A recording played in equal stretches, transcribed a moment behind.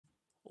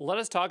Let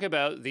us talk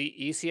about the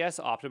ECS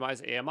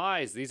optimized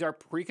AMIs. These are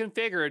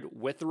pre-configured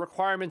with the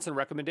requirements and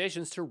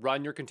recommendations to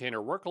run your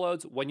container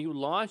workloads. When you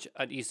launch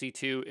an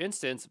EC2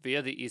 instance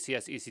via the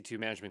ECS EC2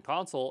 management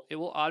console, it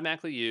will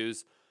automatically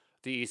use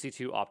the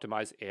EC2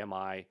 optimized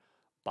AMI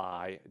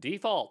by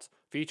default.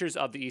 Features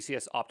of the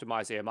ECS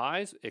optimized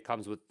AMIs: it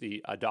comes with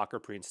the Docker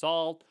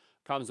pre-installed,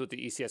 comes with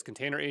the ECS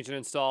container agent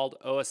installed,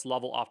 OS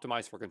level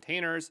optimized for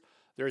containers.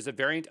 There's a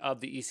variant of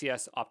the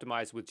ECS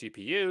optimized with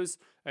GPUs.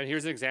 And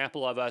here's an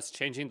example of us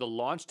changing the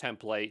launch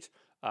template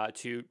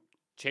to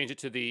change it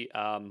to the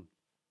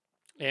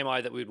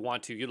AMI that we'd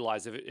want to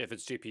utilize if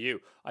it's GPU.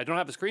 I don't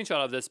have a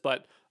screenshot of this,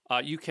 but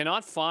you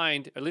cannot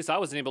find, at least I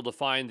wasn't able to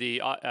find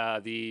the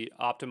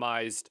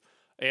optimized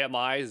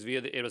AMIs via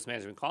the AWS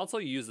Management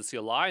Console. You use the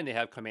CLI and they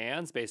have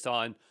commands based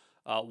on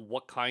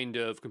what kind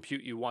of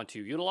compute you want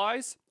to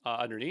utilize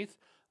underneath,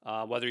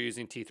 whether you're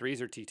using T3s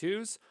or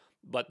T2s.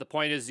 But the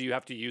point is you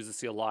have to use the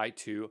CLI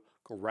to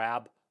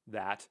grab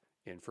that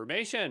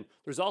information.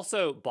 There's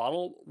also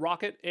Bottle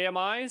Rocket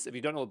AMIs. If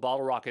you don't know what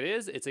Bottle Rocket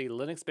is, it's a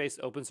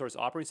Linux-based open source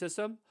operating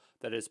system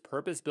that is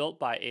purpose-built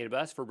by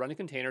AWS for running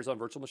containers on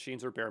virtual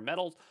machines or bare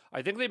metal.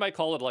 I think they might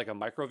call it like a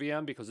micro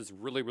VM because it's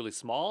really, really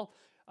small.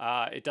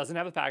 It doesn't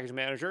have a package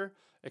manager.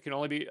 It can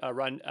only be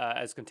run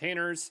as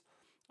containers.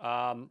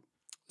 Updates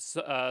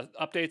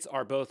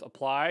are both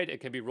applied.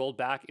 It can be rolled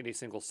back in a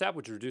single step,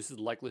 which reduces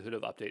the likelihood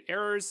of update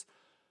errors.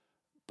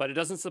 But it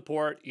doesn't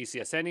support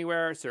ECS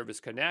Anywhere, Service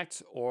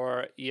Connect,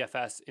 or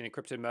EFS in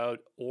encrypted mode,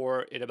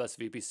 or AWS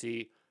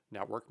VPC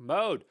network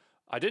mode.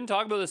 I didn't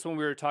talk about this when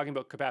we were talking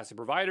about capacity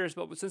providers,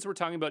 but since we're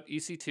talking about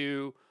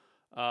EC2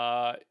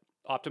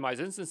 optimized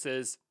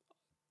instances,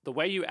 the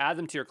way you add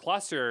them to your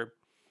cluster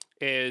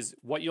is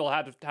what you'll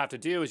have to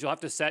do is you'll have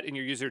to set in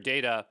your user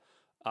data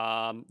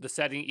the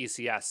setting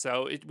ECS.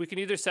 So we can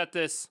either set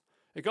this,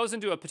 it goes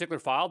into a particular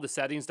file, the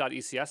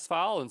settings.ecs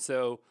file, and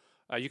so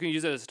you can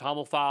use it as a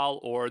TOML file,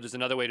 or there's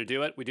another way to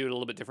do it. We do it a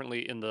little bit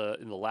differently in the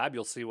lab.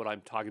 You'll see what I'm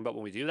talking about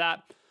when we do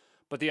that.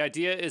 But the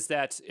idea is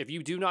that if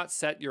you do not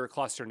set your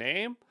cluster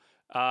name,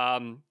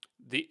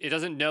 it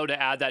doesn't know to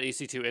add that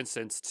EC2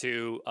 instance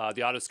to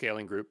the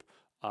auto-scaling group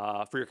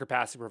for your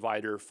capacity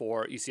provider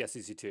for ECS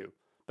EC2.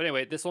 But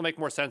anyway, this will make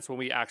more sense when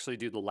we actually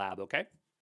do the lab, okay?